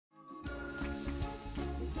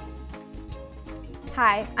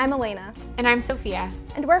Hi, I'm Elena. And I'm Sophia.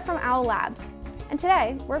 And we're from OWL Labs. And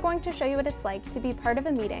today, we're going to show you what it's like to be part of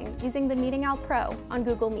a meeting using the MeetingOwl Pro on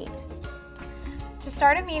Google Meet. To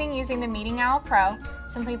start a meeting using the MeetingOwl Pro,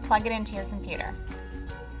 simply plug it into your computer.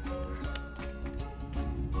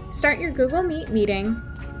 Start your Google Meet meeting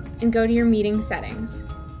and go to your meeting settings.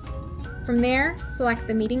 From there, select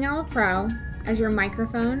the MeetingOwl Pro as your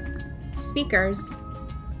microphone, speakers,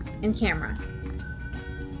 and camera.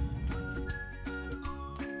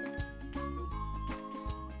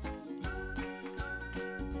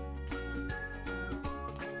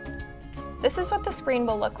 This is what the screen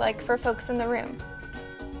will look like for folks in the room.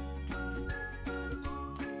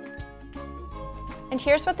 And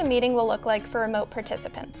here's what the meeting will look like for remote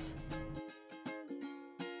participants.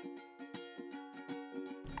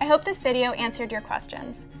 I hope this video answered your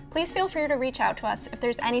questions. Please feel free to reach out to us if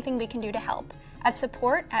there's anything we can do to help at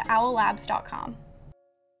support@owllabs.com.